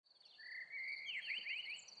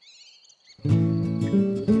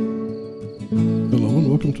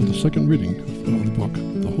welcome to the second reading of the book,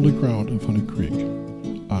 The Holy Ground of Honey Creek.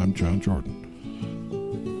 I'm John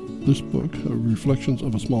Jordan. This book, Reflections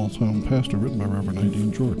of a Small-Town Pastor, written by Reverend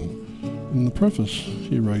Nadine Jordan. In the preface,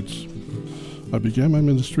 he writes, I began my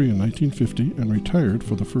ministry in 1950 and retired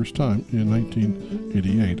for the first time in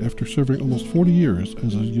 1988 after serving almost 40 years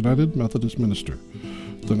as a United Methodist minister.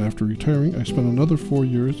 Then after retiring, I spent another 4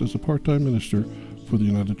 years as a part-time minister for the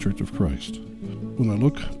United Church of Christ. When I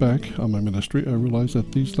look back on my ministry, I realize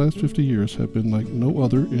that these last 50 years have been like no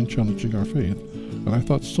other in challenging our faith, and I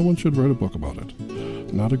thought someone should write a book about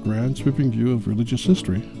it. Not a grand sweeping view of religious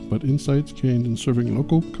history, but insights gained in serving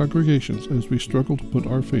local congregations as we struggle to put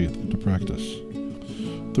our faith into practice.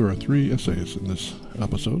 There are 3 essays in this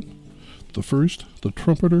episode. The first, The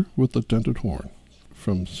Trumpeter with the Dented Horn,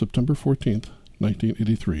 from September 14th,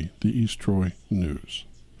 1983, the East Troy News.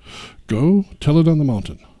 Go tell it on the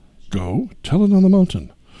mountain. Go tell it on the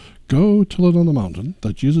mountain. Go tell it on the mountain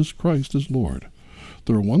that Jesus Christ is Lord.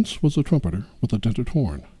 There once was a trumpeter with a dented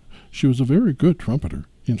horn. She was a very good trumpeter.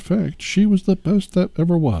 In fact, she was the best that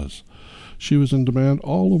ever was. She was in demand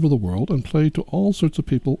all over the world and played to all sorts of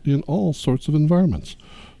people in all sorts of environments.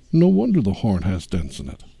 No wonder the horn has dents in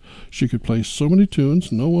it. She could play so many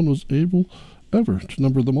tunes no one was able ever to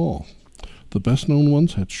number them all. The best-known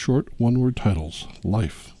ones had short one-word titles: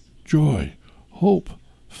 life, joy, hope,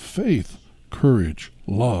 faith, courage,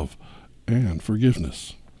 love, and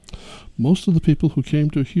forgiveness. Most of the people who came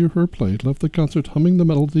to hear her play left the concert humming the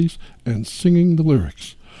melodies and singing the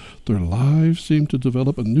lyrics. Their lives seemed to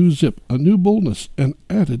develop a new zip, a new boldness, and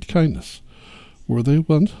added kindness. Where they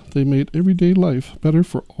went, they made everyday life better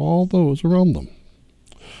for all those around them.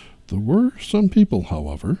 There were some people,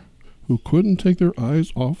 however, who couldn't take their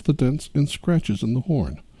eyes off the dents and scratches in the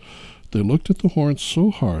horn. They looked at the horn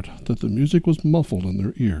so hard that the music was muffled in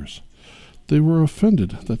their ears. They were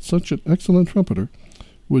offended that such an excellent trumpeter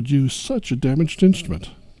would use such a damaged instrument.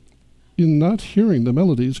 In not hearing the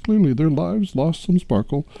melodies clearly, their lives lost some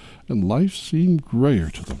sparkle, and life seemed grayer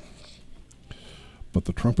to them. But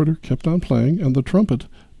the trumpeter kept on playing, and the trumpet,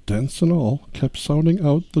 dents and all, kept sounding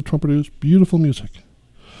out the trumpeter's beautiful music.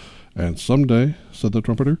 And someday, said the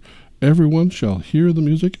trumpeter, everyone shall hear the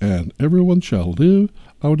music, and everyone shall live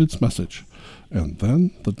out its message. And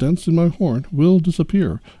then the dents in my horn will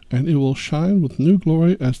disappear, and it will shine with new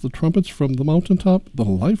glory as the trumpets from the mountaintop, the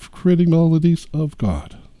life-creating melodies of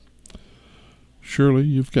God. Surely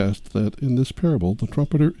you've guessed that in this parable the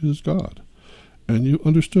trumpeter is God, and you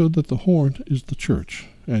understood that the horn is the church.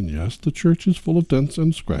 And yes, the church is full of dents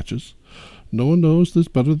and scratches. No one knows this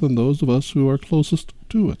better than those of us who are closest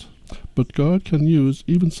to it. But God can use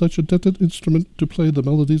even such a dented instrument to play the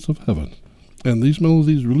melodies of heaven. And these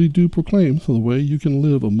melodies really do proclaim the way you can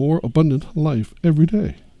live a more abundant life every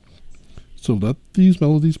day. So let these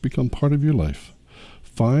melodies become part of your life.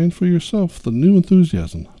 Find for yourself the new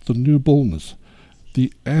enthusiasm, the new boldness,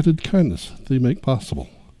 the added kindness they make possible.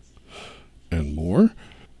 And more,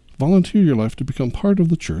 volunteer your life to become part of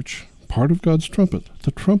the church, part of God's trumpet,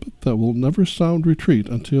 the trumpet that will never sound retreat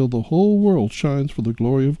until the whole world shines for the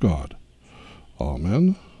glory of God.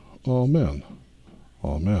 Amen, amen,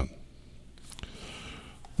 amen.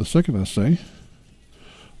 The second essay,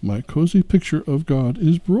 My Cozy Picture of God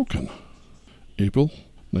is Broken. April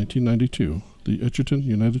 1992, the Edgerton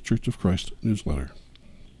United Church of Christ newsletter.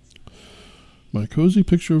 My cozy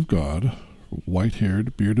picture of God,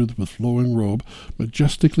 white-haired, bearded, with flowing robe,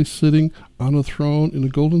 majestically sitting on a throne in a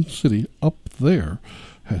golden city up there,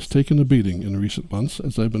 has taken a beating in recent months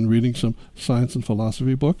as I've been reading some science and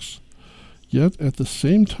philosophy books. Yet at the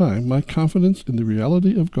same time, my confidence in the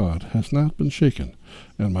reality of God has not been shaken,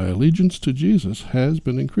 and my allegiance to Jesus has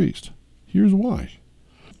been increased. Here's why.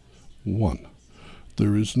 1.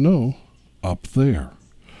 There is no up there.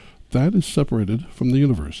 That is separated from the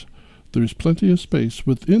universe. There is plenty of space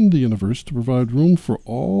within the universe to provide room for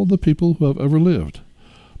all the people who have ever lived.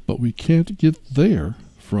 But we can't get there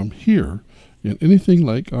from here in anything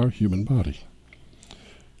like our human body.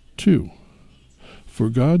 2. For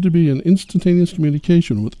God to be in instantaneous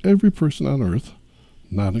communication with every person on Earth,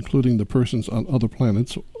 not including the persons on other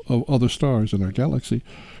planets of other stars in our galaxy,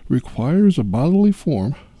 requires a bodily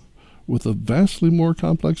form with a vastly more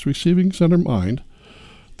complex receiving center mind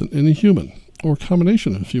than any human or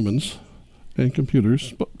combination of humans and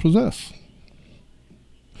computers possess.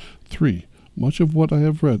 3. Much of what I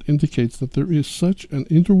have read indicates that there is such an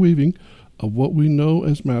interweaving of what we know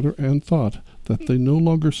as matter and thought that they no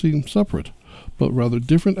longer seem separate, but rather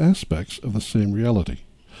different aspects of the same reality.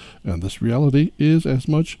 And this reality is as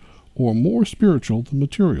much or more spiritual than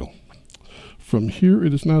material. From here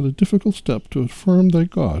it is not a difficult step to affirm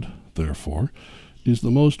that God, therefore, is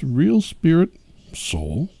the most real spirit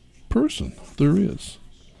soul, person there is.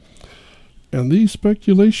 And these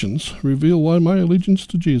speculations reveal why my allegiance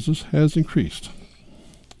to Jesus has increased.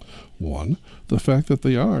 1. The fact that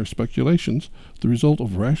they are speculations, the result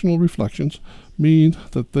of rational reflections, mean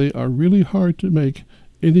that they are really hard to make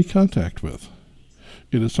any contact with.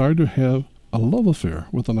 It is hard to have a love affair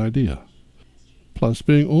with an idea. Plus,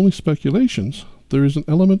 being only speculations, there is an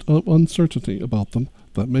element of uncertainty about them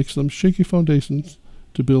that makes them shaky foundations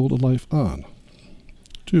to build a life on.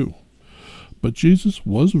 2. But Jesus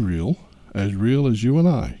was real as you and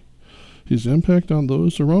I. His impact on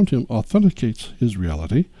those around him authenticates his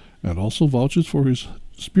reality and also vouches for his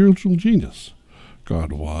spiritual genius.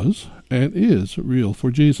 God was and is real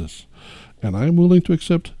for Jesus, and I am willing to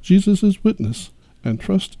accept Jesus' witness and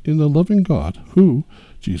trust in the loving God who,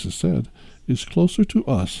 Jesus said, is closer to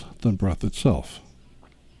us than breath itself.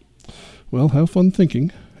 Well, have fun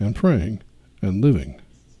thinking and praying and living.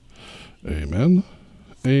 Amen,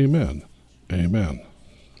 amen, amen.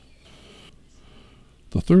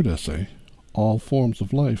 The third essay, All Forms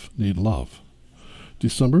of Life Need Love.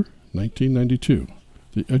 December 1992,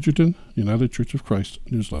 the Edgerton United Church of Christ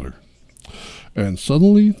newsletter. And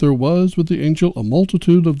suddenly there was with the angel a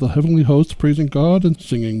multitude of the heavenly hosts praising God and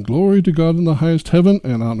singing, Glory to God in the highest heaven,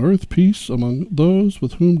 and on earth peace among those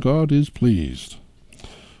with whom God is pleased.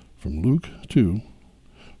 From Luke 2,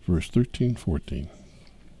 verse 13-14.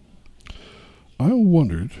 I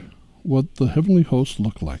wondered what the heavenly hosts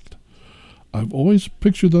looked like. I've always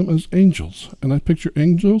pictured them as angels, and I picture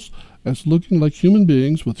angels as looking like human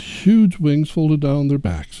beings with huge wings folded down their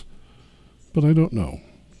backs. But I don't know.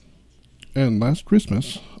 And last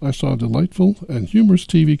Christmas, I saw a delightful and humorous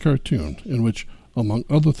TV cartoon in which, among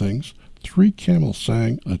other things, 3 camels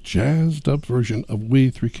sang a jazzed-up version of We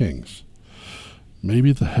Three Kings.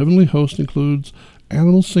 Maybe the heavenly host includes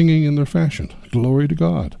animals singing in their fashion, Glory to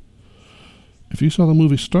God. If you saw the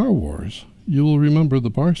movie Star Wars, you will remember the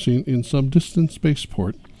bar scene in some distant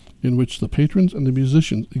spaceport in which the patrons and the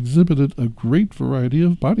musicians exhibited a great variety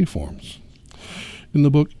of body forms. In the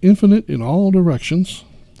book Infinite in All Directions,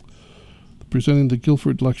 presenting the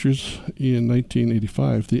Guilford Lectures in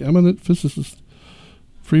 1985, the eminent physicist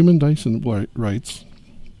Freeman Dyson writes,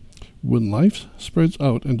 When life spreads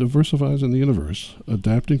out and diversifies in the universe,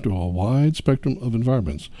 adapting to a wide spectrum of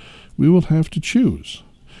environments, we will have to choose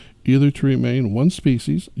either to remain one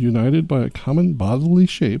species united by a common bodily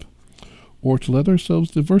shape, or to let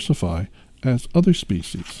ourselves diversify as other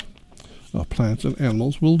species. Plants and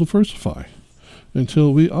animals will diversify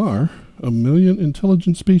until we are 1 million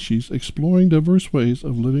intelligent species exploring diverse ways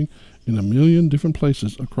of living in 1 million different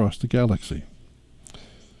places across the galaxy.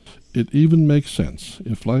 It even makes sense,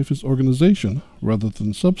 if life is organization rather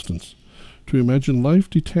than substance, to imagine life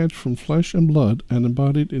detached from flesh and blood and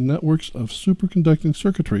embodied in networks of superconducting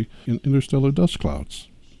circuitry in interstellar dust clouds.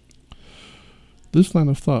 This line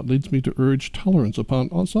of thought leads me to urge tolerance upon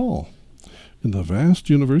us all. In the vast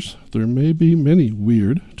universe, there may be many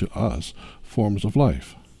weird, to us, forms of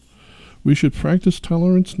life. We should practice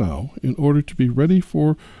tolerance now in order to be ready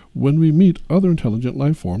for when we meet other intelligent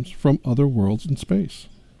life forms from other worlds in space.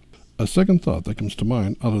 A second thought that comes to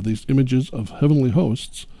mind out of these images of heavenly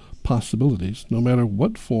hosts, possibilities, no matter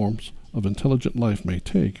what forms of intelligent life may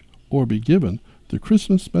take or be given, the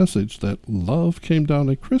Christmas message that love came down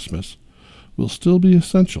at Christmas will still be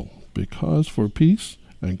essential, because for peace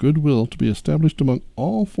and goodwill to be established among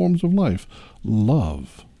all forms of life,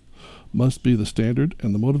 love must be the standard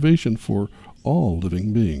and the motivation for all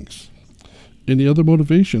living beings. Any other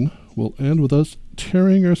motivation will end with us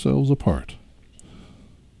tearing ourselves apart.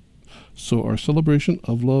 So our celebration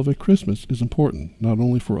of love at Christmas is important, not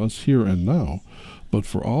only for us here and now, but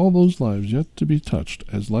for all those lives yet to be touched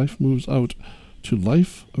as life moves out to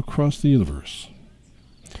life across the universe.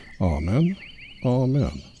 Amen,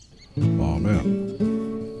 amen,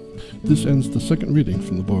 amen. This ends the second reading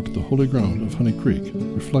from the book The Holy Ground of Honey Creek,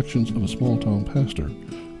 Reflections of a Small-Town Pastor,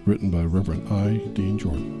 written by Reverend I. Dean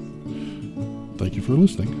Jordan. Thank you for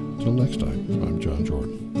listening. Till next time, I'm John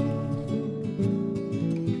Jordan.